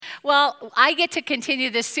Well, I get to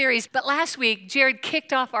continue this series, but last week, Jared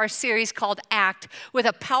kicked off our series called ACT with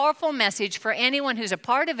a powerful message for anyone who's a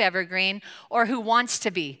part of Evergreen or who wants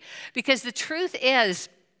to be. Because the truth is,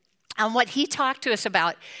 and what he talked to us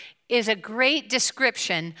about is a great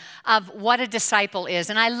description of what a disciple is.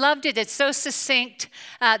 And I loved it. It's so succinct.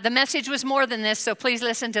 The message was more than this, so please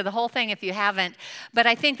listen to the whole thing if you haven't. But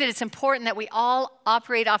I think that it's important that we all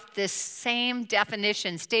operate off this same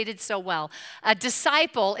definition stated so well. A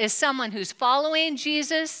disciple is someone who's following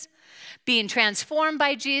Jesus, being transformed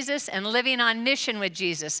by Jesus, and living on mission with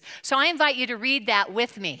Jesus. So I invite you to read that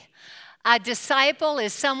with me. A disciple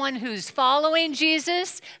is someone who's following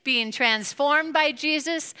Jesus, being transformed by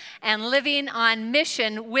Jesus, and living on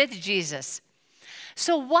mission with Jesus.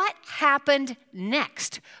 So what happened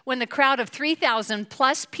next when the crowd of 3,000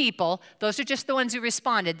 plus people, those are just the ones who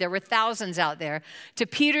responded, there were thousands out there, to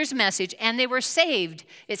Peter's message, and they were saved,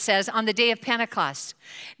 it says, on the day of Pentecost.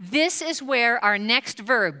 This is where our next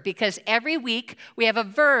verb, because every week we have a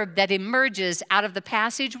verb that emerges out of the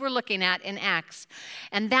passage we're looking at in Acts.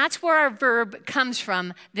 And that's where our verb comes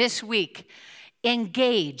from this week.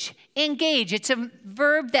 Engage. Engage. It's a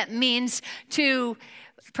verb that means to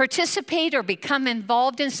participate or become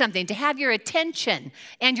involved in something, to have your attention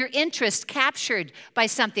and your interest captured by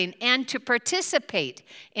something, and to participate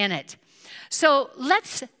in it. So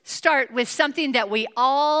let's start with something that we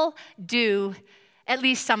all do at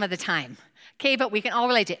least some of the time. Okay, but we can all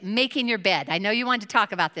relate to it. Making your bed. I know you wanted to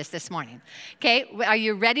talk about this morning. Okay, are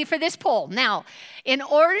you ready for this poll? Now, in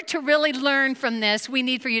order to really learn from this, we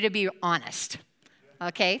need for you to be honest.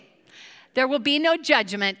 Okay? There will be no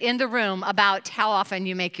judgment in the room about how often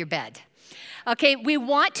you make your bed. Okay, we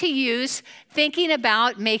want to use thinking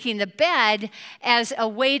about making the bed as a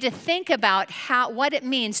way to think about what it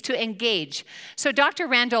means to engage. So Dr.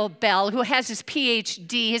 Randall Bell, who has his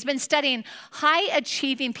PhD, has been studying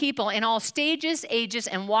high-achieving people in all stages, ages,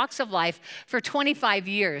 and walks of life for 25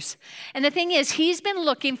 years. And the thing is, he's been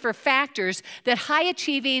looking for factors that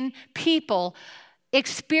high-achieving people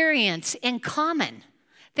experience in common.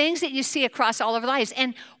 Things that you see across all of our lives.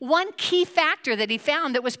 And one key factor that he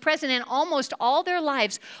found that was present in almost all their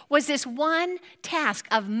lives was this one task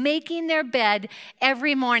of making their bed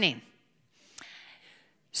every morning.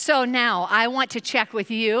 So now I want to check with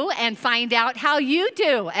you and find out how you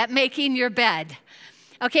do at making your bed.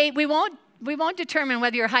 Okay, we won't determine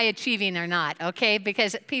whether you're high achieving or not, okay?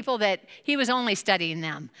 Because people that he was only studying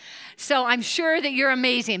them. So I'm sure that you're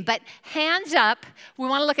amazing. But hands up, we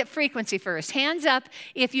want to look at frequency first. Hands up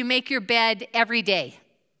if you make your bed every day.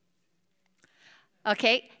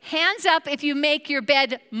 Okay? Hands up if you make your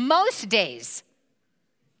bed most days.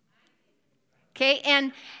 Okay?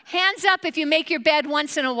 And hands up if you make your bed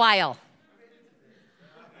once in a while.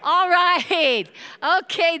 All right.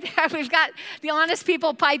 Okay, there we've got the honest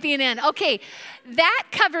people piping in. Okay, that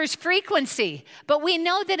covers frequency, but we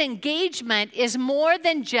know that engagement is more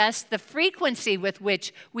than just the frequency with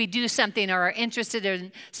which we do something or are interested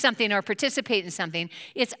in something or participate in something.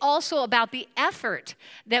 It's also about the effort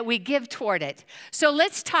that we give toward it. So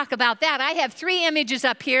let's talk about that. I have 3 images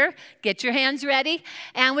up here. Get your hands ready.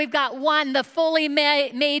 And we've got one, the fully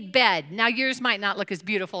made bed. Now yours might not look as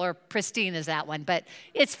beautiful or pristine as that one, but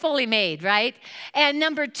it's fully made, right? And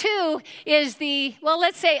number 2 is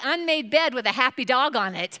let's say unmade bed with a happy dog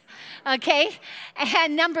on it, okay?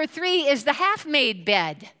 And number 3 is the half-made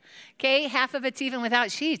bed, okay? Half of it's even without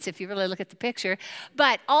sheets if you really look at the picture.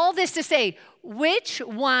 But all this to say, which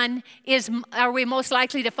one are we most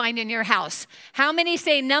likely to find in your house? How many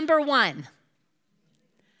say number 1?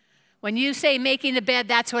 When you say making the bed,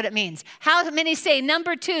 that's what it means. How many say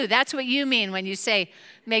number 2? That's what you mean when you say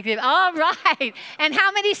make the bed. All right. And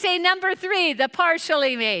how many say number 3, the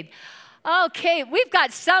partially made? Okay, we've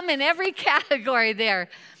got some in every category there.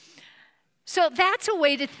 So that's a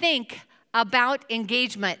way to think about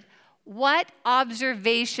engagement. What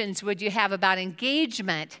observations would you have about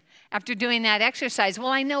engagement after doing that exercise? Well,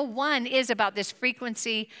 I know one is about this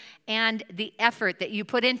frequency and the effort that you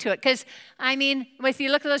put into it. Because, if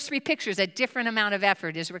you look at those 3 pictures, a different amount of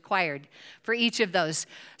effort is required for each of those.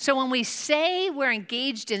 So when we say we're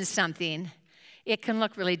engaged in something, it can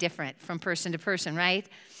look really different from person to person, right?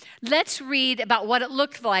 Let's read about what it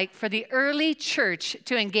looked like for the early church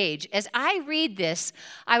to engage. As I read this,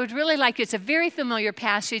 I would really like it's a very familiar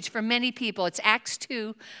passage for many people. It's Acts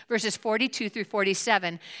 2, verses 42 through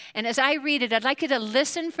 47. And as I read it, I'd like you to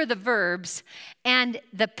listen for the verbs and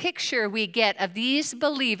the picture we get of these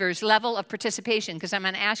believers' level of participation, because I'm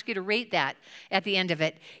going to ask you to rate that at the end of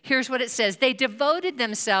it. Here's what it says. They devoted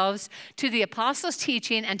themselves to the apostles'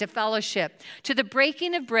 teaching and to fellowship, to the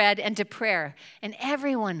breaking of bread and to prayer. And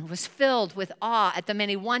everyone was filled with awe at the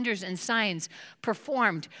many wonders and signs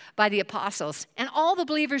performed by the apostles. And all the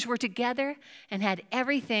believers were together and had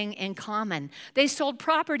everything in common. They sold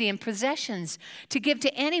property and possessions to give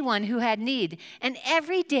to anyone who had need. And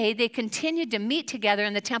every day they continued to meet together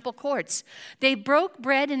in the temple courts. They broke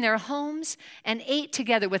bread in their homes and ate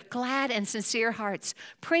together with glad and sincere hearts,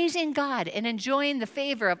 praising God and enjoying the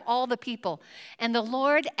favor of all the people. And the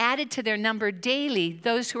Lord added to their number daily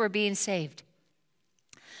those who were being saved.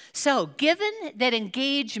 So, given that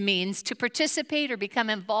engage means to participate or become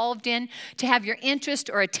involved in, to have your interest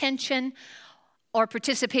or attention or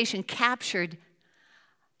participation captured,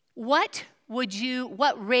 what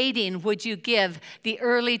rating would you give the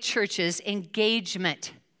early church's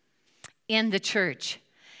engagement in the church?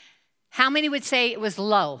 How many would say it was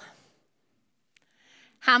low?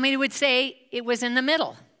 How many would say it was in the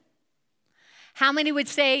middle? How many would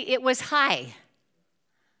say it was high?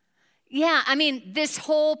 Yeah, I mean, this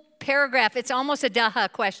whole paragraph, it's almost a duh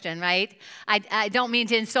question, right? I don't mean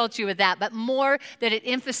to insult you with that, but more that it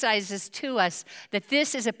emphasizes to us that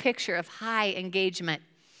this is a picture of high engagement.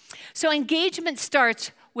 So engagement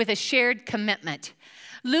starts with a shared commitment.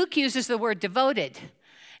 Luke uses the word devoted.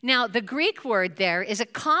 Now, the Greek word there is a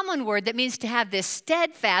common word that means to have this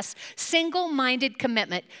steadfast, single-minded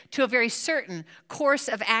commitment to a very certain course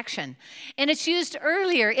of action. And it's used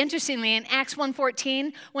earlier, interestingly, in Acts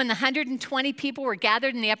 1:14, when the 120 people were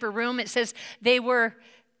gathered in the upper room. It says they were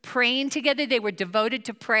praying together, they were devoted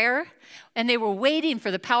to prayer, and they were waiting for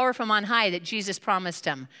the power from on high that Jesus promised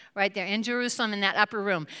them, right there in Jerusalem in that upper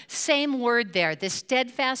room. Same word there, this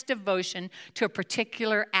steadfast devotion to a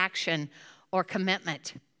particular action or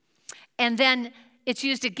commitment. And then it's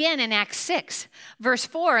used again in Acts 6, verse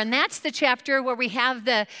 4, and that's the chapter where we have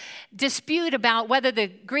the dispute about whether the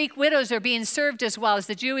Greek widows are being served as well as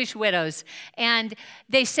the Jewish widows. And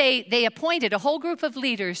they say they appointed a whole group of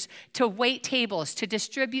leaders to wait tables, to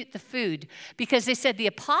distribute the food, because they said the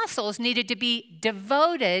apostles needed to be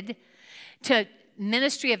devoted to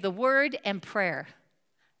ministry of the word and prayer.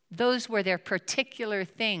 Those were their particular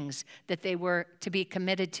things that they were to be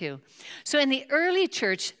committed to. So in the early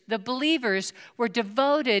church, the believers were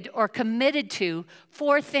devoted or committed to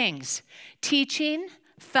 4 things: teaching,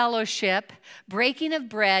 fellowship, breaking of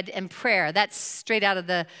bread, and prayer. That's straight out of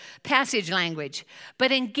the passage language.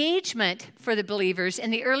 But engagement for the believers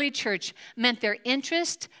in the early church meant their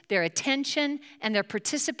interest, their attention, and their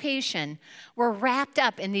participation were wrapped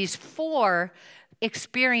up in these 4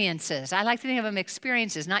 experiences. I like to think of them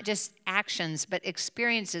experiences, not just actions, but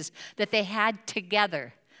experiences that they had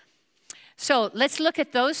together. So let's look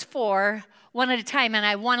at those 4 one at a time. And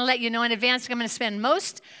I want to let you know in advance, I'm going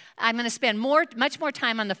to spend much more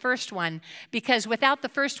time on the first one, because without the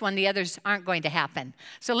first one, the others aren't going to happen.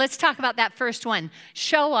 So let's talk about that first one.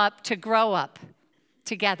 Show up to grow up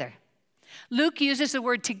together. Luke uses the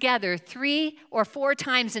word together 3 or 4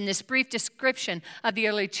 times in this brief description of the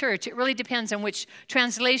early church. It really depends on which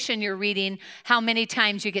translation you're reading, how many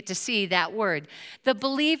times you get to see that word. The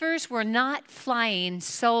believers were not flying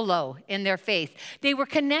solo in their faith. They were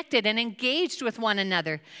connected and engaged with one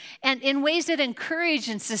another, and in ways that encouraged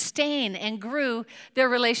and sustained and grew their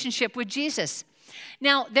relationship with Jesus.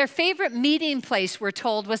 Now, their favorite meeting place, we're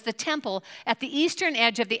told, was the temple at the eastern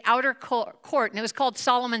edge of the outer court, and it was called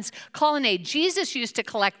Solomon's Colonnade. Jesus used to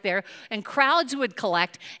collect there, and crowds would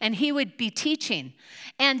collect, and he would be teaching.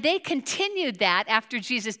 And they continued that after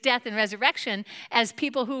Jesus' death and resurrection as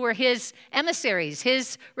people who were his emissaries,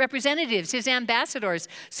 his representatives, his ambassadors.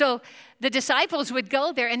 So the disciples would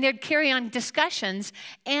go there, and they'd carry on discussions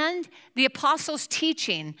and the apostles'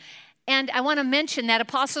 teaching. And I want to mention that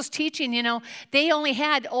apostles' teaching, they only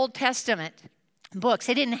had Old Testament books.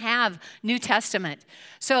 They didn't have New Testament.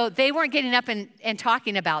 So they weren't getting up and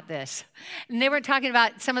talking about this. And they weren't talking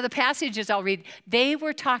about some of the passages I'll read. They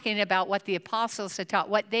were talking about what the apostles had taught,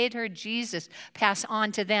 what they had heard Jesus pass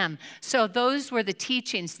on to them. So those were the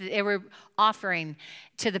teachings that they were offering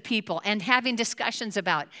to the people and having discussions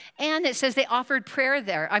about. And it says they offered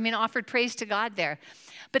offered praise to God there.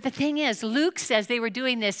 But the thing is, Luke says they were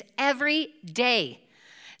doing this every day.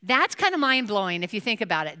 That's kind of mind-blowing if you think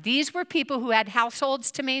about it. These were people who had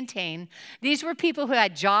households to maintain. These were people who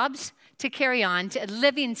had jobs to carry on,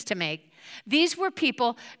 livings to make. These were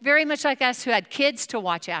people very much like us who had kids to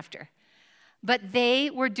watch after. But they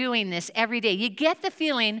were doing this every day. You get the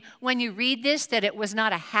feeling when you read this that it was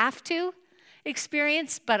not a have-to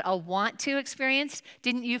experience, but a want to experience.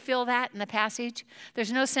 Didn't you feel that in the passage?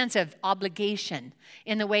 There's no sense of obligation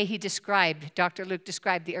in the way Dr. Luke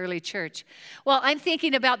described the early church. Well, I'm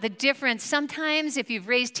thinking about the difference. Sometimes, if you've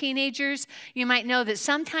raised teenagers, you might know that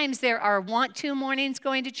sometimes there are want to mornings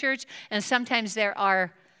going to church, and sometimes there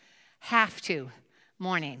are have to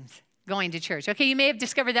mornings going to church. Okay, you may have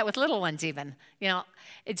discovered that with little ones even.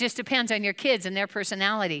 It just depends on your kids and their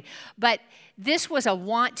personality. But this was a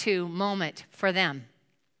want to moment for them.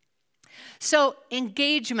 So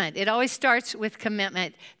engagement, it always starts with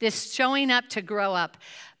commitment, this showing up to grow up.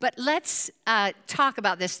 But let's talk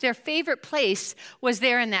about this. Their favorite place was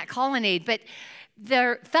there in that colonnade, but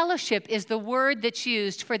their fellowship is the word that's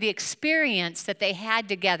used for the experience that they had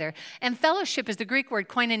together. And fellowship is the Greek word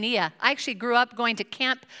koinonia. I actually grew up going to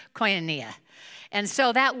Camp Koinonia. And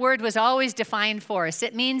so that word was always defined for us.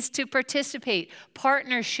 It means to participate,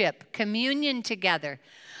 partnership, communion together.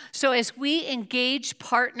 So as we engage,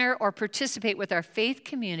 partner, or participate with our faith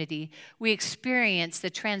community, we experience the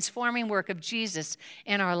transforming work of Jesus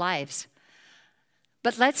in our lives.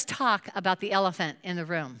 But let's talk about the elephant in the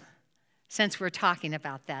room, since we're talking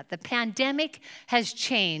about that. The pandemic has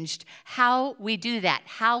changed how we do that,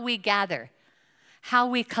 how we gather, how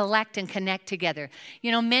we collect and connect together.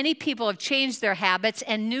 Many people have changed their habits,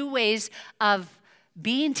 and new ways of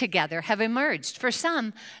being together have emerged. For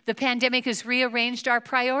some, the pandemic has rearranged our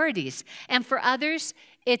priorities. And for others,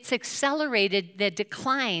 it's accelerated the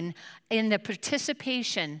decline in the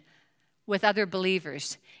participation with other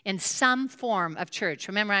believers in some form of church.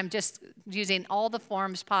 Remember, I'm just using all the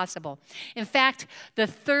forms possible. In fact, the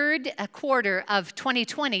third quarter of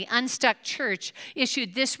 2020, Unstuck Church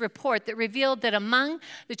issued this report that revealed that among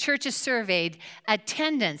the churches surveyed,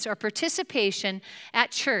 attendance or participation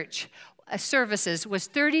at church services was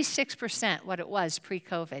 36% what it was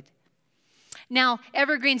pre-COVID. Now,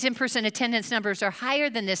 Evergreen's in-person attendance numbers are higher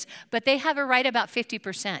than this, but they have right about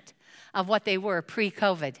 50% of what they were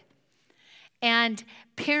pre-COVID. And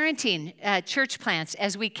parenting church plants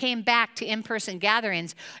as we came back to in-person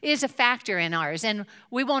gatherings is a factor in ours. And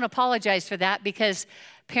we won't apologize for that because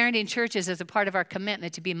parenting churches is a part of our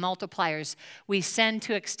commitment to be multipliers. We send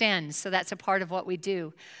to extend, so that's a part of what we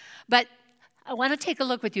do. But I want to take a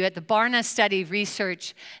look with you at the Barna study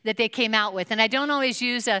research that they came out with. And I don't always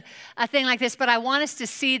use a thing like this, but I want us to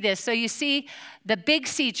see this. So you see the Big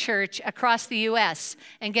C Church across the U.S.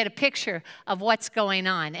 and get a picture of what's going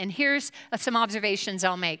on. And here's some observations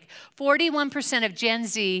I'll make. 41% of Gen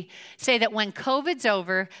Z say that when COVID's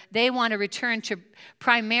over, they want to return to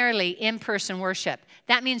primarily in-person worship.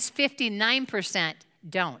 That means 59%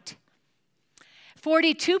 don't.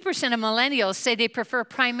 42% of millennials say they prefer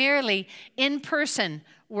primarily in-person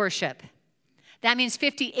worship. That means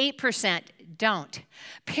 58% don't.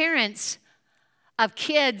 Parents of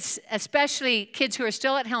kids, especially kids who are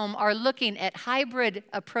still at home, are looking at hybrid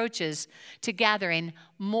approaches to gathering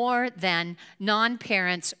more than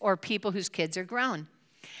non-parents or people whose kids are grown.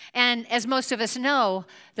 And as most of us know,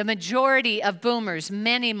 the majority of boomers,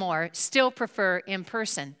 many more, still prefer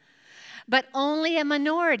in-person. But only a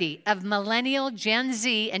minority of millennial, Gen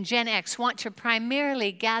Z, and Gen X want to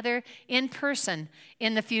primarily gather in person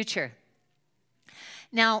in the future.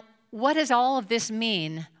 Now, what does all of this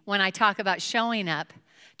mean when I talk about showing up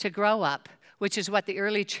to grow up, which is what the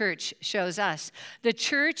early church shows us? The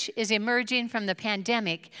church is emerging from the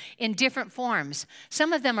pandemic in different forms.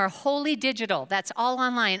 Some of them are wholly digital, that's all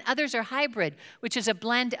online. Others are hybrid, which is a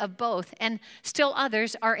blend of both. And still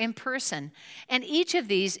others are in person. And each of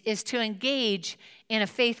these is to engage in a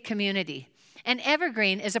faith community. And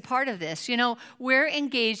Evergreen is a part of this. We're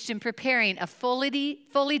engaged in preparing a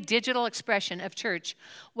fully digital expression of church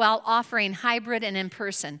while offering hybrid and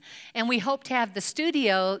in-person. And we hope to have the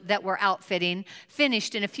studio that we're outfitting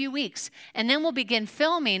finished in a few weeks. And then we'll begin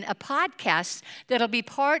filming a podcast that'll be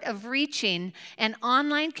part of reaching an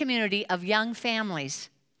online community of young families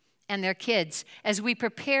and their kids as we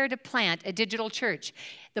prepare to plant a digital church.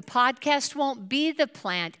 The podcast won't be the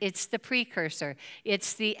plant, it's the precursor.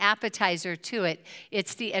 It's the appetizer to it.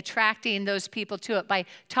 It's the attracting those people to it by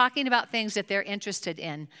talking about things that they're interested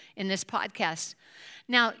in this podcast.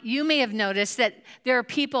 Now, you may have noticed that there are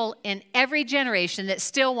people in every generation that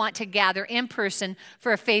still want to gather in person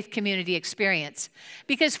for a faith community experience.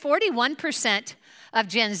 Because 41% of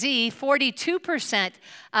Gen Z, 42%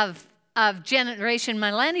 of Generation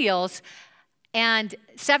Millennials, and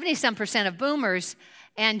 70-some% of Boomers,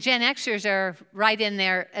 and Gen Xers are right in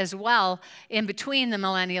there as well, in between the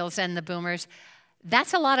Millennials and the Boomers.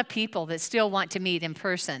 That's a lot of people that still want to meet in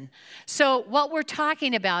person. So what we're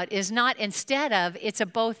talking about is not instead of, it's a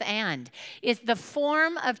both and. It's the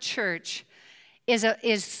form of church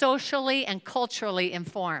is socially and culturally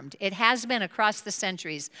informed. It has been across the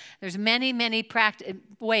centuries. There's many, many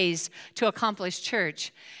ways to accomplish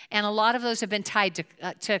church, and a lot of those have been tied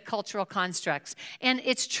to cultural constructs. And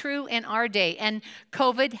it's true in our day, and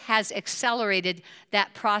COVID has accelerated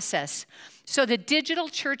that process. So the digital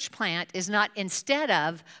church plant is not instead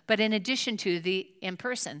of, but in addition to the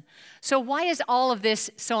in-person. So why is all of this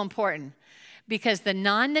so important? Because the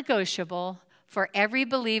non-negotiable for every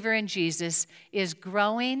believer in Jesus is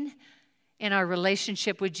growing in our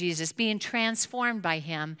relationship with Jesus, being transformed by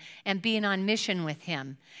him and being on mission with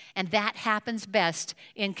him. And that happens best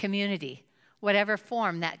in community, whatever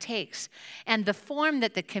form that takes. And the form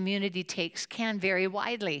that the community takes can vary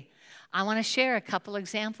widely. I want to share a couple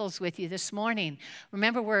examples with you this morning.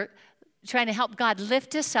 Remember, we're trying to help God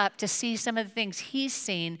lift us up to see some of the things he's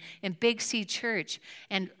seen in Big C Church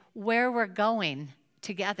and where we're going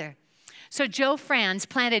together. So Joe Franz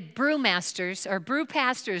planted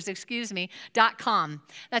brewpastors.com.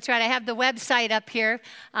 That's right, I have the website up here.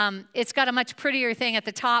 It's got a much prettier thing at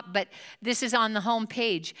the top, but this is on the home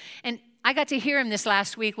page. And I got to hear him this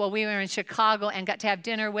last week while we were in Chicago and got to have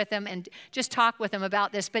dinner with him and just talk with him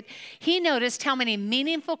about this. But he noticed how many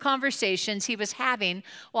meaningful conversations he was having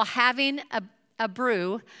while having a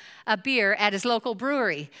beer at his local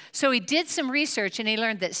brewery. So he did some research and he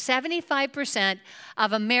learned that 75%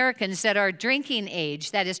 of Americans that are drinking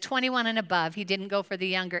age, that is 21 and above, he didn't go for the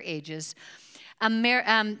younger ages,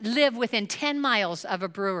 live within 10 miles of a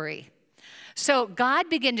brewery. So God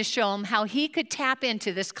began to show him how he could tap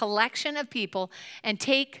into this collection of people and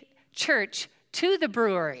take church to the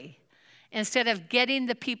brewery instead of getting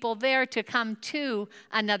the people there to come to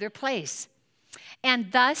another place.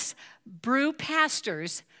 And thus, Brew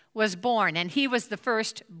Pastors was born, and he was the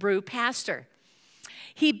first brew pastor.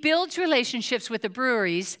 He builds relationships with the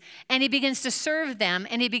breweries, and he begins to serve them,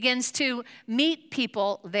 and he begins to meet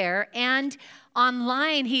people there. And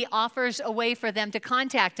online, he offers a way for them to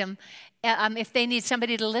contact him if they need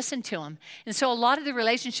somebody to listen to them. And so a lot of the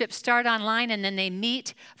relationships start online, and then they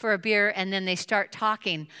meet for a beer, and then they start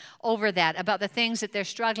talking over that about the things that they're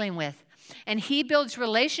struggling with. And he builds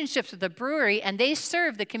relationships with the brewery, and they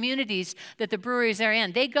serve the communities that the breweries are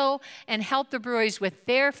in. They go and help the breweries with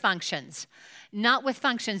their functions, not with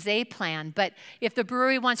functions they plan. But if the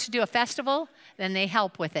brewery wants to do a festival, then they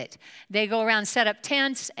help with it. They go around, set up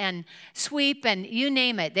tents and sweep and you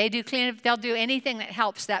name it. They do cleanup. They'll do anything that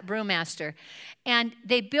helps that brewmaster. And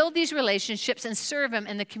they build these relationships and serve them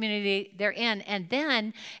in the community they're in. And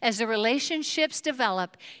then, as the relationships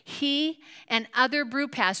develop, he and other brew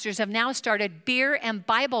pastors have now started beer and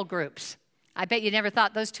Bible groups. I bet you never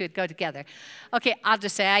thought those two would go together. Okay, I'll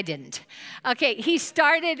just say I didn't. Okay, he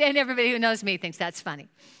started, and everybody who knows me thinks that's funny.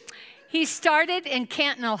 He started in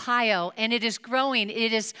Canton, Ohio, and it is growing.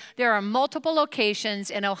 There are multiple locations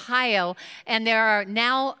in Ohio, and there are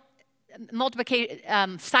now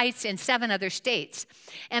sites in 7 other states.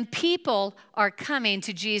 And people are coming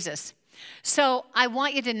to Jesus. So I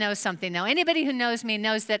want you to know something now. Anybody who knows me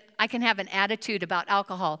knows that I can have an attitude about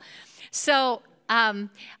alcohol. So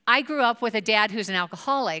I grew up with a dad who's an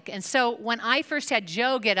alcoholic. And so when I first had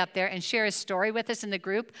Joe get up there and share his story with us in the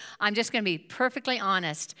group, I'm just going to be perfectly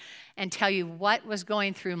honest and tell you what was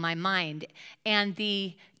going through my mind and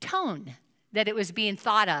the tone that it was being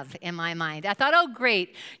thought of in my mind. I thought, oh,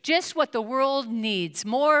 great, just what the world needs,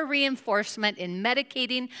 more reinforcement in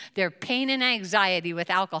medicating their pain and anxiety with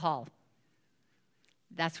alcohol.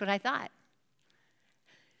 That's what I thought.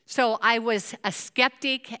 So I was a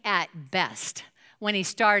skeptic at best when he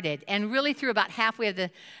started, and really through about halfway of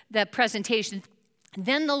the presentation,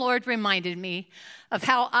 then the Lord reminded me of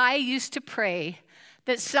how I used to pray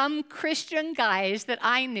that some Christian guys that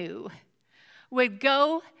I knew would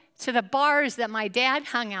go to the bars that my dad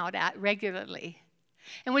hung out at regularly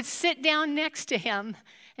and would sit down next to him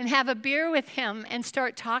and have a beer with him and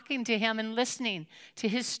start talking to him and listening to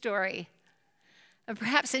his story and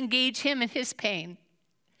perhaps engage him in his pain.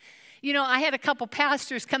 You know, I had a couple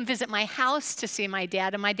pastors come visit my house to see my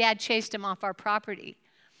dad, and my dad chased him off our property.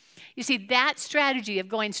 You see, that strategy of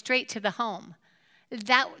going straight to the home,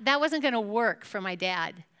 that wasn't going to work for my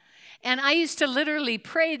dad. And I used to literally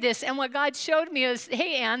pray this, and what God showed me is,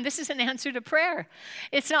 hey, Ann, this is an answer to prayer.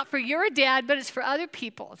 It's not for your dad, but it's for other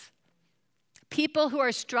people's. People who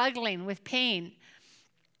are struggling with pain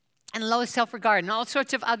and low self-regard and all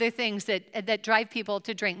sorts of other things that drive people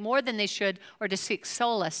to drink more than they should or to seek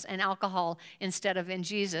solace in alcohol instead of in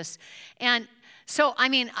Jesus. And So,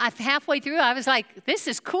 halfway through, I was like, this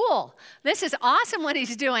is cool. This is awesome what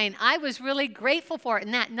he's doing. I was really grateful for it.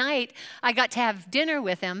 And that night, I got to have dinner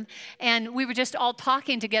with him, and we were just all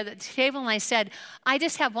talking together at the table, and I said, I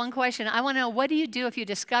just have one question. I want to know, what do you do if you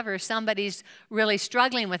discover somebody's really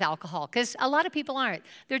struggling with alcohol? Because a lot of people aren't.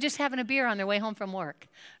 They're just having a beer on their way home from work,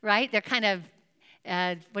 right? They're kind of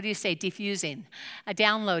defusing,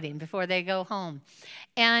 downloading before they go home.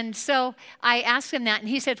 And so I asked him that, and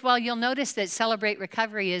he said, well, you'll notice that Celebrate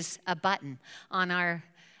Recovery is a button on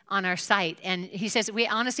our site. And he says, we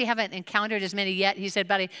honestly haven't encountered as many yet. He said,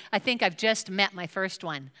 but I think I've just met my first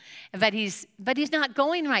one. But he's not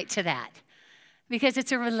going right to that, because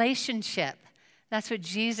it's a relationship. That's what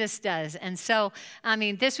Jesus does. And so,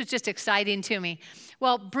 this was just exciting to me.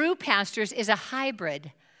 Well, Brew Pastors is a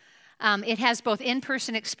hybrid. It has both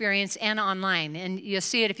in-person experience and online. And you'll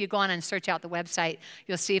see it if you go on and search out the website.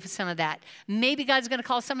 You'll see some of that. Maybe God's going to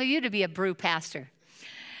call some of you to be a Brew pastor.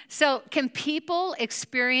 So can people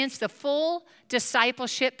experience the full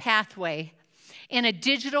discipleship pathway in a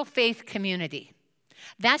digital faith community?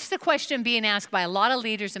 That's the question being asked by a lot of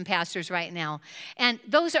leaders and pastors right now. And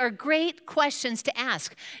those are great questions to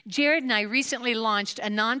ask. Jared and I recently launched a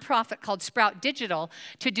nonprofit called Sprout Digital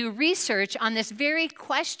to do research on this very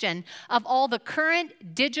question of all the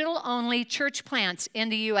current digital-only church plants in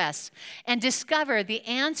the U.S. and discover the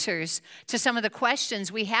answers to some of the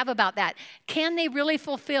questions we have about that. Can they really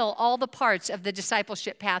fulfill all the parts of the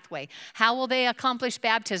discipleship pathway? How will they accomplish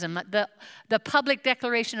baptism, the public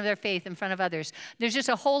declaration of their faith in front of others? There's just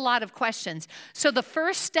a whole lot of questions. So the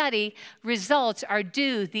first study results are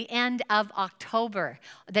due the end of October.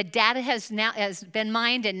 The data has been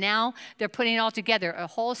mined, and now they're putting it all together, a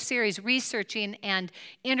whole series researching and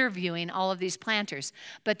interviewing all of these planters.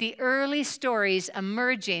 But the early stories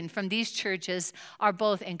emerging from these churches are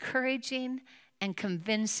both encouraging and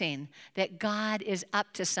convincing that God is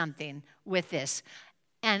up to something with this.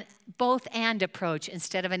 And both and approach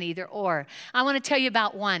instead of an either or. I want to tell you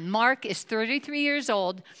about one. Mark is 33 years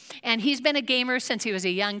old, and he's been a gamer since he was a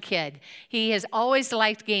young kid. He has always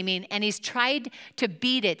liked gaming, and he's tried to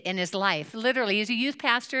beat it in his life. Literally, he's a youth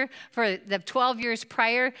pastor for the 12 years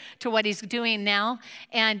prior to what he's doing now.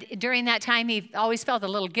 And during that time, he always felt a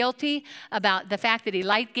little guilty about the fact that he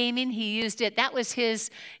liked gaming. He used it. That was his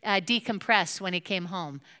decompress when he came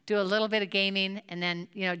home. Do a little bit of gaming, and then,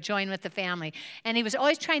 join with the family. And he was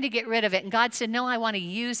always trying to get rid of it. And God said, no, I want to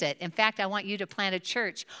use it. In fact, I want you to plant a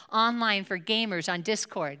church online for gamers on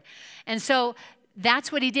Discord. And so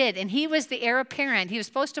that's what he did. And he was the heir apparent. He was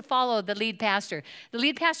supposed to follow the lead pastor. The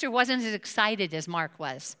lead pastor wasn't as excited as Mark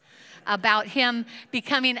was about him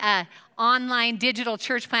becoming an online digital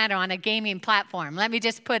church planter on a gaming platform. Let me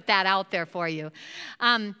just put that out there for you.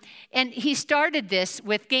 And he started this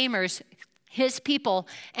with gamers, his people,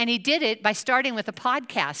 and he did it by starting with a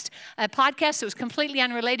podcast that was completely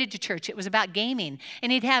unrelated to church. It was about gaming.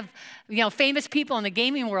 And he'd have, famous people in the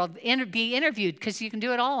gaming world be interviewed, because you can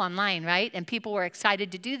do it all online, right? And people were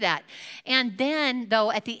excited to do that. And then,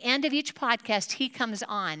 though, at the end of each podcast, he comes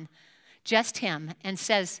on, just him, and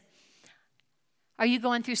says, are you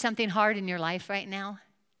going through something hard in your life right now?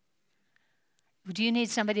 Do you need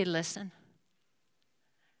somebody to listen?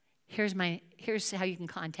 Here's how you can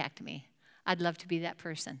contact me. I'd love to be that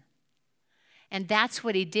person. And that's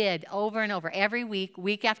what he did over and over, every week,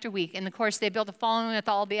 week after week. And of course, they built a following with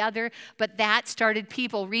all the other, but that started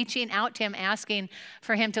people reaching out to him, asking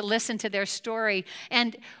for him to listen to their story.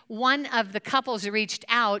 And one of the couples who reached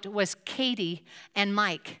out was Katie and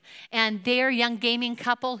Mike. And they're a young gaming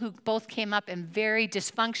couple who both came up in very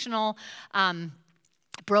dysfunctional,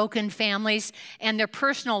 broken families, and their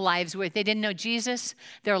personal lives were, they didn't know Jesus.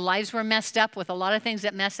 Their lives were messed up with a lot of things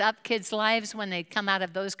that mess up kids' lives when they come out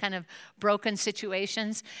of those kind of broken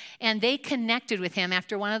situations. And they connected with him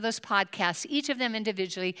after one of those podcasts, each of them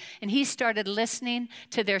individually, and he started listening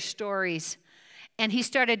to their stories. And he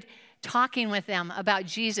started talking with them about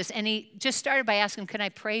Jesus. And he just started by asking, can I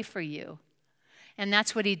pray for you? And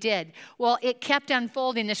that's what he did. Well, it kept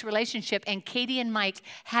unfolding, this relationship, and Katie and Mike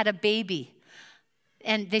had a baby.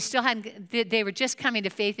 And they were just coming to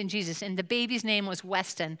faith in Jesus. And the baby's name was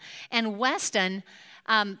Weston. And Weston,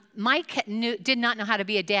 Mike did not know how to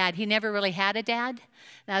be a dad. He never really had a dad.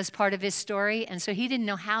 That was part of his story. And so he didn't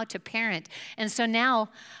know how to parent. And so now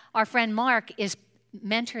our friend Mark is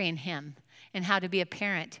mentoring him in how to be a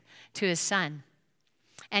parent to his son.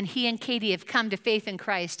 And he and Katie have come to faith in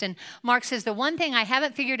Christ. And Mark says, the one thing I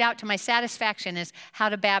haven't figured out to my satisfaction is how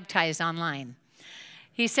to baptize online.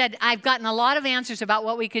 He said, I've gotten a lot of answers about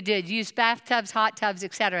what we could do, use bathtubs, hot tubs,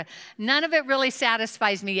 etc. None of it really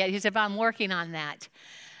satisfies me yet. He said, but I'm working on that.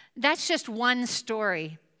 That's just one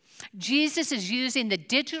story. Jesus is using the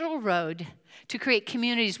digital road to create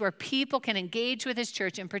communities where people can engage with his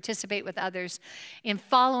church and participate with others in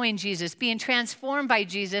following Jesus, being transformed by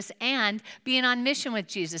Jesus, and being on mission with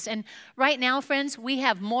Jesus. And right now, friends, we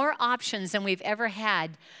have more options than we've ever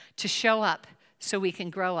had to show up so we can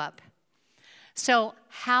grow up. So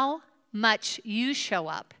how much you show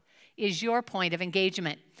up is your point of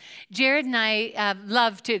engagement. Jared and I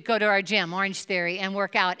love to go to our gym, Orange Theory, and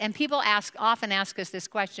work out. And people often ask us this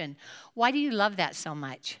question: why do you love that so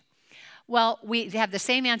much? Well, we have the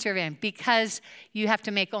same answer in because you have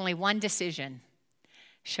to make only one decision: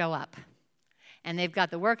 show up. And they've got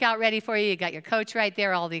the workout ready for you. You got your coach right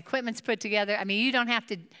there. All the equipment's put together. I mean, you don't have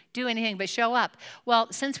to do anything but show up. Well,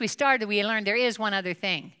 since we started, we learned there is one other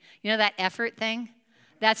thing. You know that effort thing?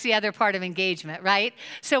 That's the other part of engagement, right?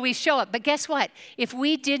 So we show up. But guess what? If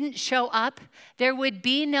we didn't show up, there would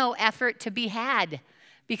be no effort to be had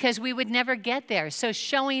because we would never get there. So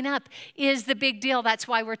showing up is the big deal. That's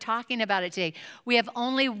why we're talking about it today. We have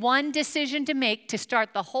only one decision to make to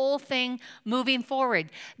start the whole thing moving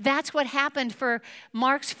forward. That's what happened for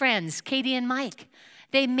Mark's friends, Katie and Mike.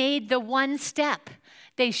 They made the one step.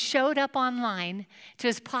 They showed up online to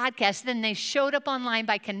his podcast. Then they showed up online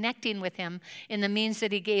by connecting with him in the means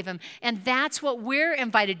that he gave him. And that's what we're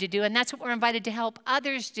invited to do, and that's what we're invited to help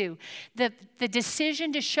others do. The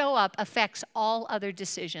decision to show up affects all other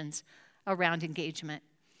decisions around engagement.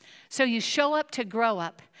 So you show up to grow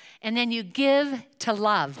up, and then you give to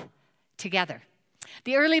love together.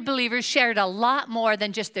 The early believers shared a lot more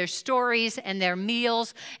than just their stories and their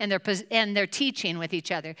meals and their teaching with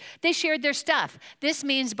each other. They shared their stuff. This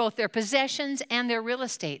means both their possessions and their real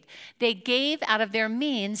estate. They gave out of their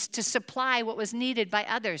means to supply what was needed by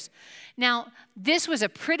others. Now, this was a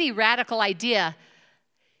pretty radical idea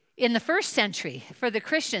in the first century for the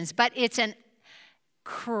Christians, but it's an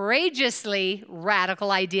courageously radical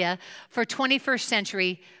idea for 21st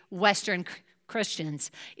century Western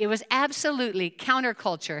Christians. It was absolutely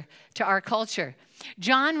counterculture to our culture.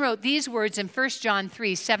 John wrote these words in 1 John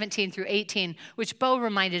 3, 17 through 18, which Bo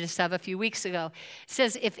reminded us of a few weeks ago. It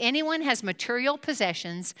says, if anyone has material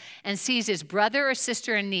possessions and sees his brother or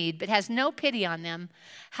sister in need, but has no pity on them,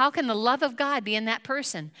 how can the love of God be in that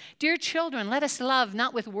person? Dear children, let us love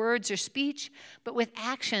not with words or speech, but with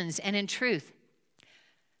actions and in truth.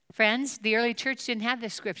 Friends, the early church didn't have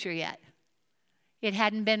this scripture yet. It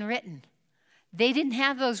hadn't been written. They didn't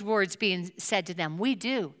have those words being said to them. We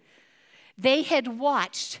do. They had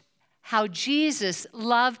watched how Jesus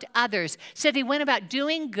loved others. Said he went about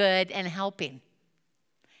doing good and helping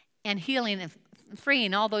and healing and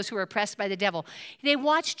freeing all those who were oppressed by the devil. They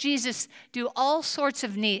watched Jesus do all sorts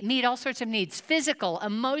of meet all sorts of needs, physical,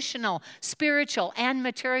 emotional, spiritual, and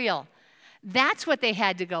material. That's what they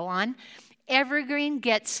had to go on. Evergreen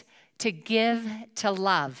gets to give to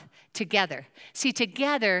love together. See,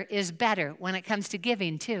 together is better when it comes to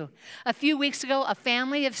giving, too. A few weeks ago, a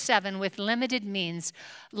family of 7 with limited means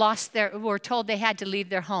were told they had to leave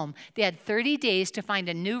their home. They had 30 days to find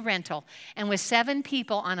a new rental. And with 7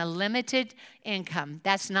 people on a limited income,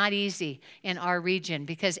 that's not easy in our region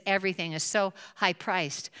because everything is so high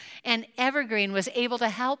priced. And Evergreen was able to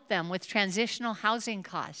help them with transitional housing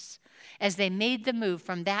costs as they made the move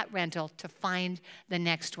from that rental to find the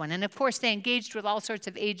next one. And of course, they engaged with all sorts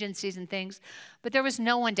of agencies and things, but there was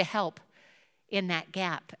no one to help in that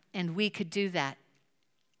gap, and we could do that.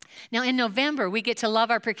 Now, in November, we get to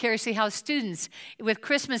love our Precariously Housed students with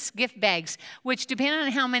Christmas gift bags, which, depending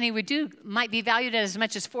on how many we do, might be valued at as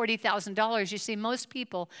much as $40,000. You see, most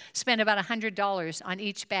people spend about $100 on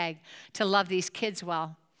each bag to love these kids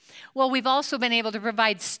well. Well, we've also been able to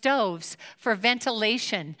provide stoves for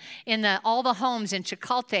ventilation in all the homes in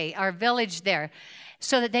Chicolte, our village there,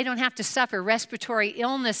 so that they don't have to suffer respiratory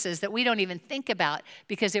illnesses that we don't even think about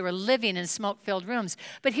because they were living in smoke-filled rooms.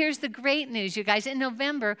 But here's the great news, you guys. In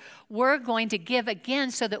November, we're going to give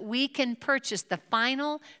again so that we can purchase the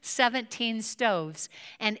final 17 stoves,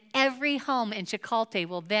 and every home in Chicolte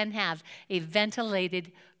will then have a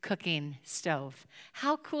ventilated cooking stove.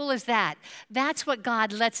 How cool is that? That's what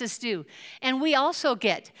God lets us do. And we also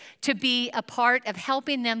get to be a part of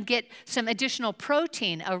helping them get some additional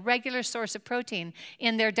protein, a regular source of protein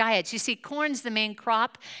in their diets. You see, corn's the main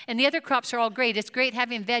crop, and the other crops are all great. It's great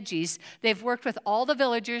having veggies. They've worked with all the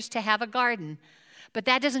villagers to have a garden, but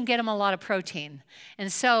that doesn't get them a lot of protein.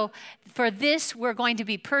 And so for this, we're going to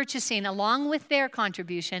be purchasing, along with their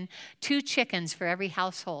contribution, 2 chickens for every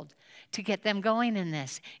household to get them going in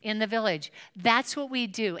this, in the village. That's what we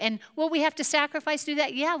do. And will we have to sacrifice to do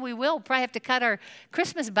that? Yeah, we will. Probably have to cut our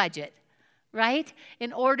Christmas budget. right?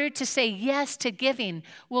 In order to say yes to giving,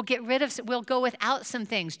 we'll go without some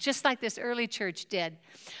things, just like this early church did.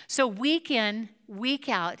 So week in, week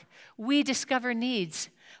out, we discover needs.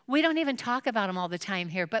 We don't even talk about them all the time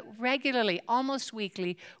here, but regularly, almost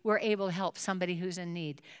weekly, we're able to help somebody who's in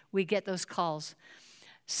need. We get those calls.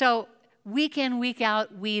 So week in, week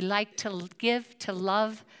out, we like to give, to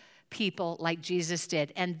love people like Jesus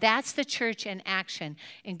did. And that's the church in action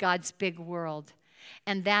in God's big world.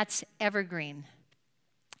 And that's Evergreen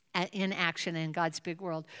in action in God's big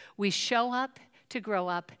world. We show up to grow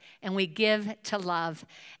up, and we give to love.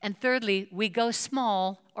 And thirdly, we go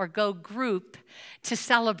small or go group to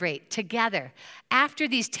celebrate together. After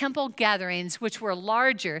these temple gatherings, which were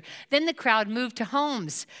larger, then the crowd moved to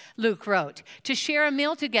homes, Luke wrote, to share a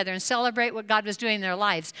meal together and celebrate what God was doing in their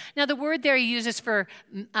lives. Now, the word there he uses for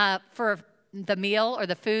the meal or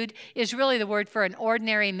the food is really the word for an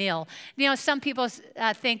ordinary meal. You know, some people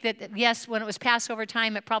think that, yes, when it was Passover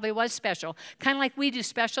time, it probably was special. Kind of like we do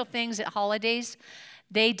special things at holidays.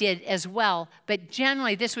 They did as well. But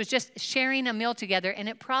generally, this was just sharing a meal together, and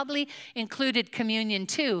it probably included communion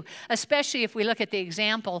too, especially if we look at the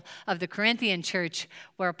example of the Corinthian church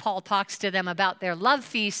where Paul talks to them about their love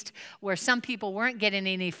feast, where some people weren't getting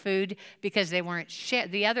any food because they weren't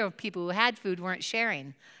the other people who had food weren't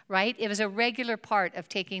sharing, right? It was a regular part of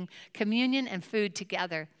taking communion and food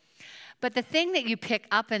together. But the thing that you pick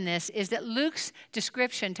up in this is that Luke's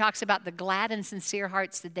description talks about the glad and sincere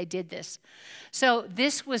hearts that they did this. So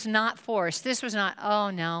this was not forced. This was not,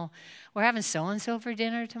 oh no, we're having so-and-so for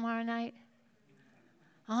dinner tomorrow night.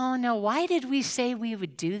 Oh no, why did we say we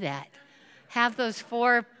would do that? Have those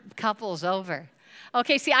 4 couples over.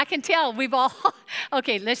 Okay, see, I can tell we've all,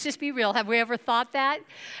 okay, let's just be real. Have we ever thought that?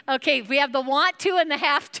 Okay, we have the want to and the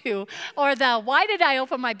have to, or the why did I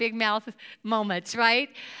open my big mouth moments, right?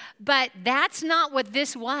 But that's not what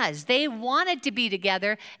this was. They wanted to be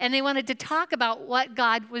together, and they wanted to talk about what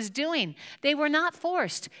God was doing. They were not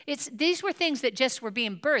forced. These were things that just were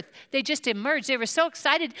being birthed. They just emerged. They were so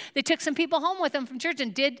excited, they took some people home with them from church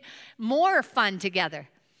and did more fun together.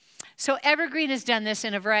 So Evergreen has done this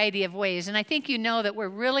in a variety of ways, and I think you know that we're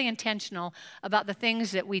really intentional about the things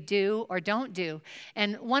that we do or don't do.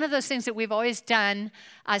 And one of those things that we've always done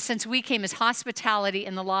since we came is hospitality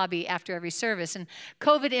in the lobby after every service. And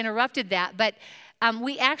COVID interrupted that, but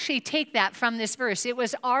we actually take that from this verse. It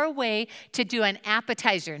was our way to do an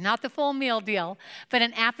appetizer, not the full meal deal, but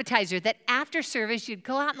an appetizer that after service, you'd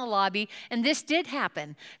go out in the lobby, and this did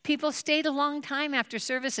happen. People stayed a long time after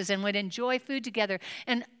services and would enjoy food together.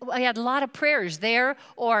 And we had a lot of prayers there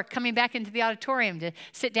or coming back into the auditorium to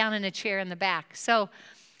sit down in a chair in the back. So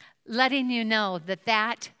letting you know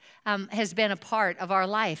that has been a part of our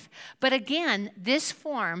life. But again, this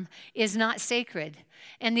form is not sacred.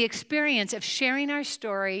 And the experience of sharing our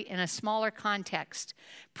story in a smaller context,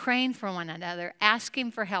 praying for one another,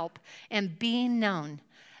 asking for help, and being known,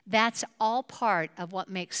 that's all part of what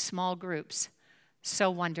makes small groups so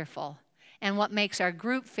wonderful. And what makes our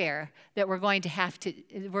group fair that we're going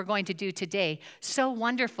to do today so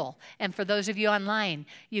wonderful. And for those of you online,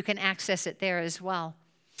 you can access it there as well.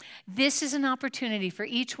 This is an opportunity for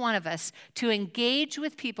each one of us to engage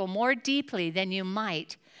with people more deeply than you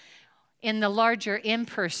might in the larger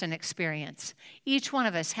in-person experience. Each one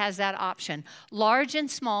of us has that option. Large and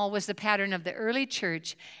small was the pattern of the early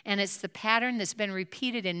church, and it's the pattern that's been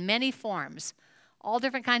repeated in many forms, all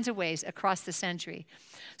different kinds of ways across the century.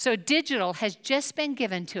 So digital has just been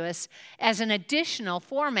given to us as an additional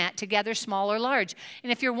format to gather small or large.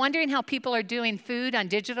 And if you're wondering how people are doing food on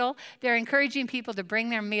digital, they're encouraging people to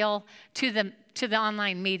bring their meal to the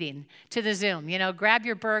online meeting, to the Zoom. You know, grab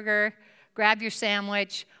your burger, grab your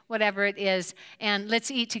sandwich, whatever it is, and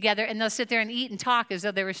let's eat together. And they'll sit there and eat and talk as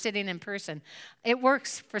though they were sitting in person. It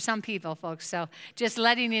works for some people, folks, so just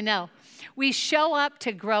letting you know. We show up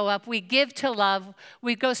to grow up. We give to love.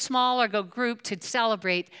 We go small or go group to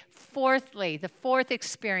celebrate. Fourthly, the fourth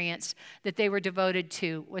experience that they were devoted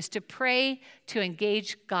to was to pray, to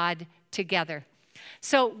engage God together.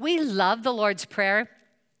 So we love the Lord's Prayer.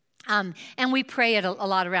 And we pray it a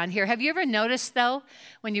lot around here. Have you ever noticed, though,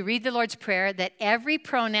 when you read the Lord's Prayer, that every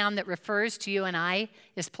pronoun that refers to you and I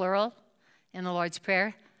is plural in the Lord's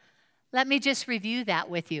Prayer? Let me just review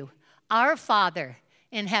that with you. Our Father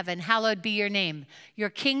in heaven, hallowed be your name.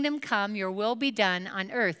 Your kingdom come, your will be done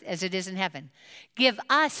on earth as it is in heaven. Give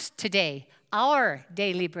us today our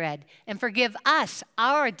daily bread, and forgive us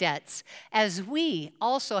our debts, as we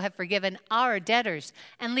also have forgiven our debtors.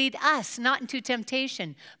 And lead us not into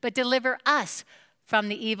temptation, but deliver us from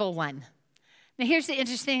the evil one. Now here's the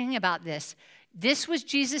interesting thing about this. This was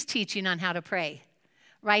Jesus' teaching on how to pray,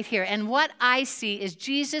 right here. And what I see is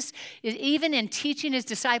Jesus, is even in teaching his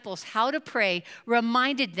disciples how to pray,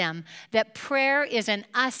 reminded them that prayer is an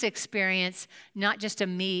us experience, not just a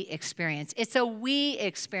me experience. It's a we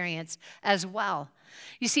experience as well.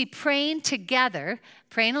 You see, praying together,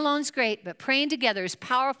 praying alone is great, but praying together is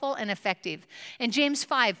powerful and effective. And James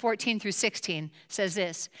 5:14-16 says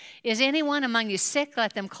this, "Is anyone among you sick?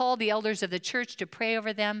 Let them call the elders of the church to pray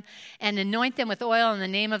over them and anoint them with oil in the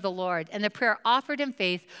name of the Lord. And the prayer offered in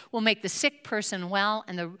faith will make the sick person well,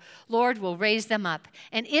 and the Lord will raise them up.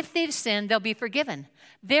 And if they've sinned, they'll be forgiven.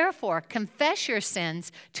 Therefore, confess your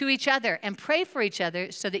sins to each other and pray for each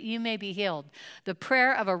other so that you may be healed. The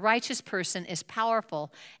prayer of a righteous person is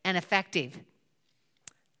powerful and effective."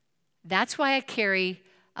 That's why I carry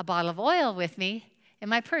a bottle of oil with me in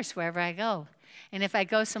my purse wherever I go. And if I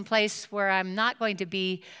go someplace where I'm not going to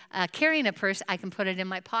be carrying a purse, I can put it in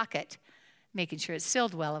my pocket, making sure it's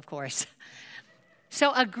sealed well, of course.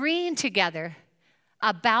 So agreeing together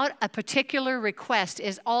about a particular request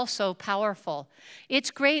is also powerful. It's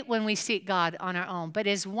great when we seek God on our own, but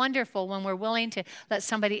it's wonderful when we're willing to let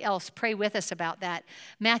somebody else pray with us about that.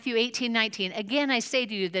 Matthew 18:19, "Again, I say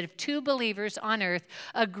to you that if two believers on earth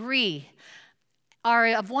agree, are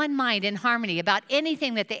of one mind in harmony about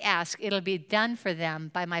anything that they ask, it'll be done for them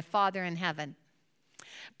by my Father in heaven."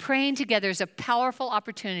 Praying together is a powerful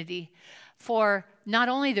opportunity for not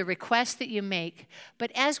only the requests that you make,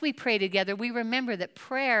 but as we pray together, we remember that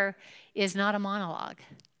prayer is not a monologue.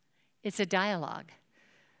 It's a dialogue.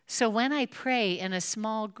 So when I pray in a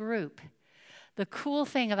small group, the cool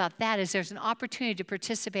thing about that is there's an opportunity to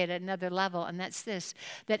participate at another level, and that's this,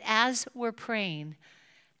 that as we're praying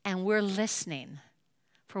and we're listening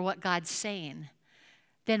for what God's saying,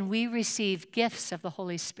 then we receive gifts of the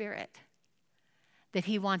Holy Spirit that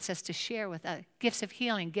he wants us to share with us. Gifts of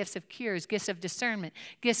healing, gifts of cures, gifts of discernment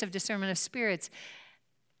of spirits,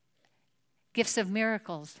 gifts of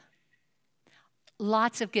miracles.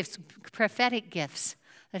 Lots of gifts, prophetic gifts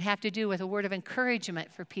that have to do with a word of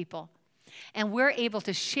encouragement for people. And we're able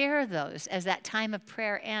to share those as that time of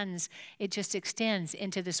prayer ends. It just extends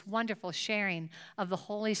into this wonderful sharing of the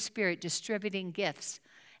Holy Spirit distributing gifts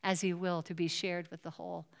as he will to be shared with the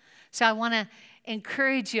whole. So I want to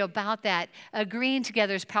encourage you about that. Agreeing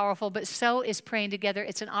together is powerful, but so is praying together.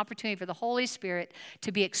 It's an opportunity for the Holy Spirit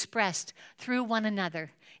to be expressed through one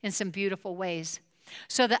another in some beautiful ways.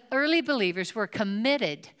 So the early believers were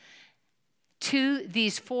committed to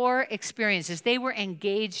these four experiences. They were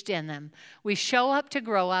engaged in them. We show up to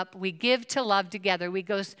grow up. We give to love together. We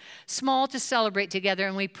go small to celebrate together,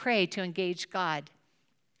 and we pray to engage God.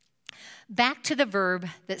 Back to the verb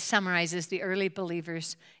that summarizes the early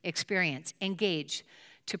believers' experience, engage,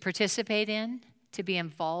 to participate in, to be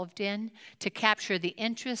involved in, to capture the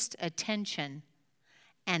interest, attention,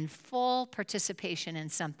 and full participation in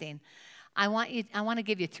something. I want to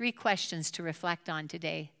give you 3 questions to reflect on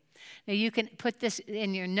today. Now you can put this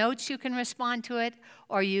in your notes, you can respond to it,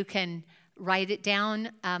 or you can write it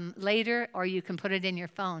down later, or you can put it in your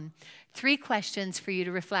phone. 3 questions for you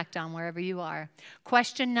to reflect on wherever you are.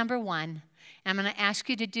 Question number 1, I'm going to ask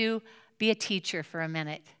you to be a teacher for a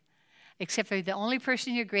minute, except for the only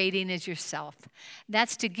person you're grading is yourself.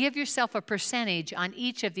 That's to give yourself a percentage on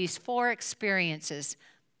each of these 4 experiences.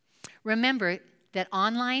 Remember that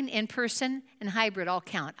online, in-person, and hybrid all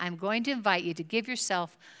count. I'm going to invite you to give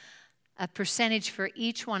yourself a percentage for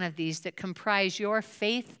each one of these that comprise your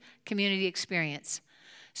faith community experience.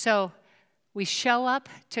 So we show up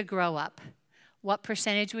to grow up. What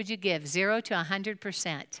percentage would you give? 0 to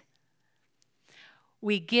 100%.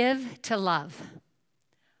 We give to love.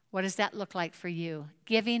 What does that look like for you?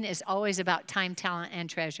 Giving is always about time, talent, and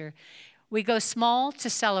treasure. We go small to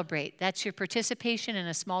celebrate. That's your participation in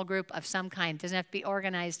a small group of some kind. It doesn't have to be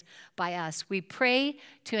organized by us. We pray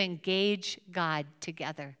to engage God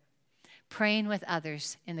together, praying with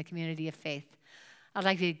others in the community of faith. I'd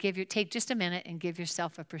like you to take just a minute and give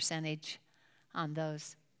yourself a percentage on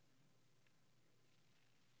those.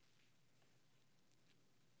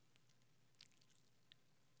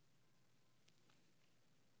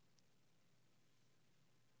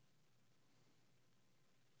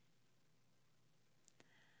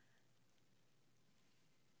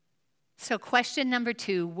 So question number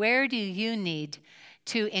 2, where do you need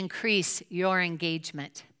to increase your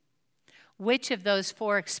engagement? Which of those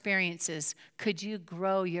 4 experiences could you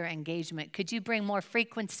grow your engagement? Could you bring more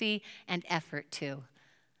frequency and effort to?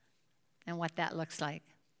 And what that looks like.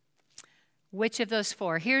 Which of those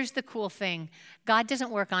 4? Here's the cool thing. God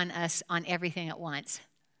doesn't work on us on everything at once.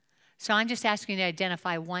 So I'm just asking you to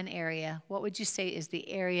identify one area. What would you say is the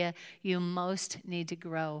area you most need to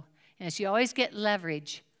grow? And as you always get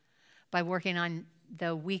leverage by working on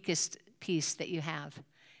the weakest piece that you have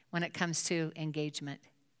when it comes to engagement.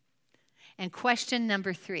 And question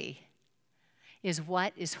number 3 is,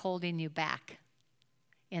 what is holding you back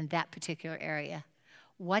in that particular area?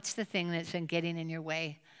 What's the thing that's been getting in your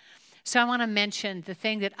way? So I want to mention the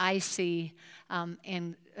thing that I see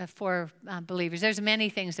for believers. There's many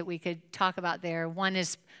things that we could talk about there. One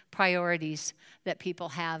is priorities that people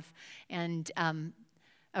have, and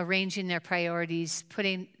arranging their priorities,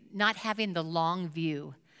 not having the long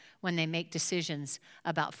view when they make decisions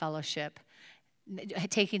about fellowship.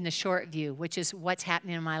 Taking the short view, which is what's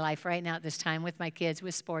happening in my life right now at this time with my kids,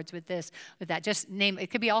 with sports, with this, with that. Just name it.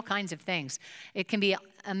 Could be all kinds of things. It can be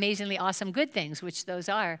amazingly awesome good things, which those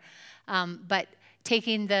are. But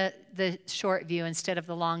taking the short view instead of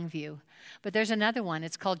the long view. But there's another one.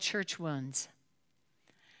 It's called church wounds.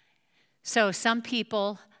 So some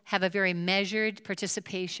people have a very measured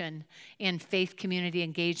participation in faith community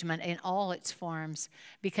engagement in all its forms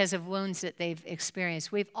because of wounds that they've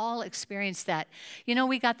experienced. We've all experienced that. You know,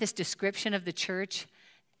 we got this description of the church.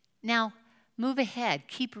 Now, move ahead.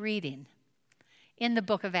 Keep reading in the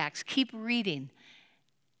book of Acts. Keep reading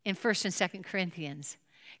in 1st and 2nd Corinthians.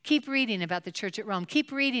 Keep reading about the church at Rome.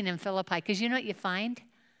 Keep reading in Philippi, because you know what you find?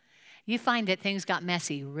 You find that things got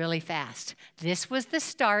messy really fast. This was the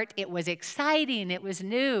start. It was exciting. It was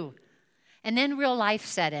new. And then real life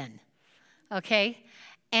set in, okay?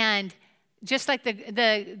 And just like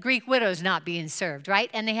the Greek widows not being served, right?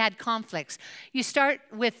 And they had conflicts. You start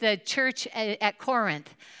with the church at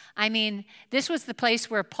Corinth. I mean, this was the place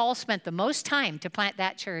where Paul spent the most time to plant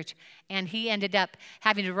that church, and he ended up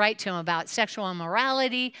having to write to him about sexual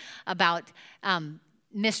immorality, about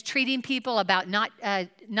mistreating people, about not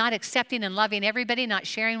accepting and loving everybody, not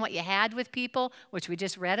sharing what you had with people, which we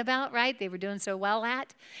just read about, right? They were doing so well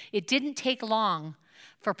at. It didn't take long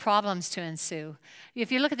for problems to ensue.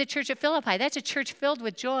 If you look at the church at Philippi, that's a church filled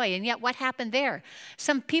with joy, and yet what happened there?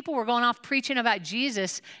 Some people were going off preaching about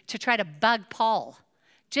Jesus to try to bug Paul.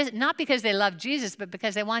 Just not because they loved Jesus, but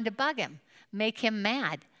because they wanted to bug him, make him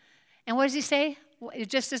mad. And what does he say?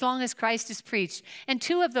 Just as long as Christ is preached. And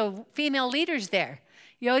 2 of the female leaders there,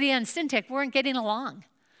 Euodia and Syntyche, weren't getting along.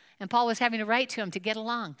 And Paul was having to write to him to get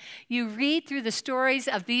along. You read through the stories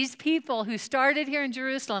of these people who started here in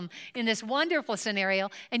Jerusalem in this wonderful scenario,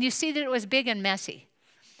 and you see that it was big and messy.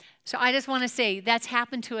 So I just want to say that's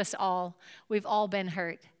happened to us all. We've all been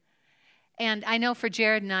hurt. And I know for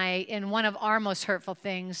Jared and I, in one of our most hurtful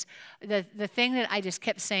things, the thing that I just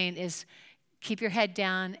kept saying is keep your head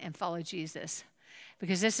down and follow Jesus.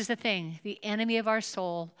 Because this is the thing, the enemy of our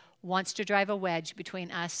soul wants to drive a wedge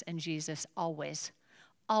between us and Jesus always.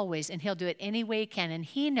 Always. And he'll do it any way he can. And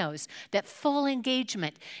he knows that full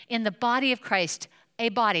engagement in the body of Christ, a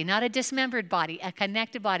body, not a dismembered body, a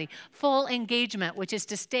connected body, full engagement, which is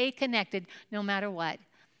to stay connected no matter what,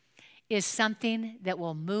 is something that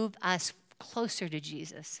will move us closer to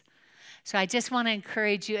Jesus. So I just want to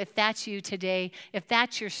encourage you, if that's you today, if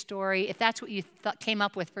that's your story, if that's what you came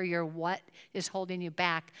up with for your what is holding you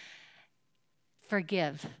back,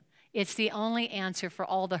 forgive. It's the only answer for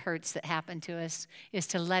all the hurts that happen to us, is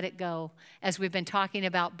to let it go. As we've been talking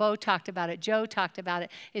about, Bo talked about it, Joe talked about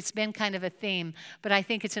it. It's been kind of a theme, but I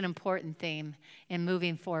think it's an important theme in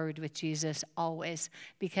moving forward with Jesus always,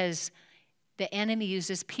 because the enemy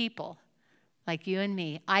uses people like you and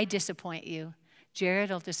me. I disappoint you.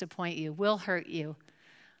 Jared will disappoint you. We'll hurt you.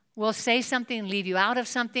 We'll say something, leave you out of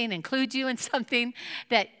something, include you in something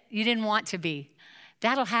that you didn't want to be.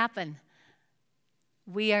 That'll happen.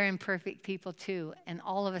 We are imperfect people too, and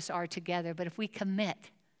all of us are together. But if we commit,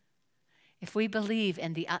 if we believe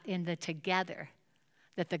in the together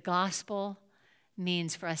that the gospel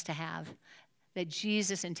means for us to have, that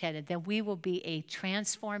Jesus intended, then we will be a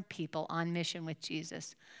transformed people on mission with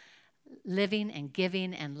Jesus, living and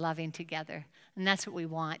giving and loving together. And that's what we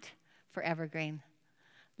want for Evergreen.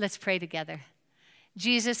 Let's pray together.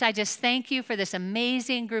 Jesus, I just thank you for this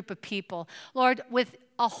amazing group of people, Lord, with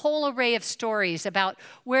a whole array of stories about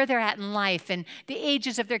where they're at in life and the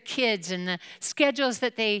ages of their kids and the schedules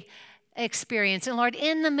that they experience. And Lord,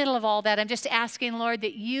 in the middle of all that, I'm just asking, Lord,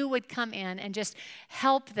 that you would come in and just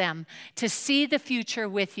help them to see the future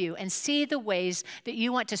with you and see the ways that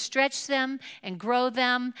you want to stretch them and grow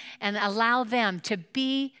them and allow them to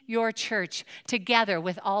be your church together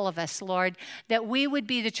with all of us, Lord, that we would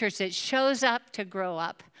be the church that shows up to grow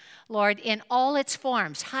up, Lord, in all its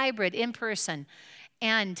forms, hybrid, in person,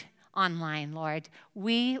 and online, Lord.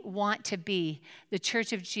 We want to be the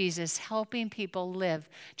church of Jesus, helping people live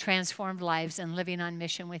transformed lives and living on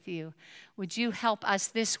mission with you. Would you help us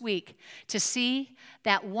this week to see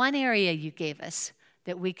that one area you gave us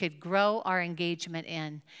that we could grow our engagement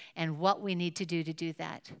in and what we need to do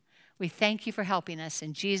that. We thank you for helping us.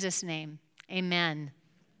 In Jesus' name, amen.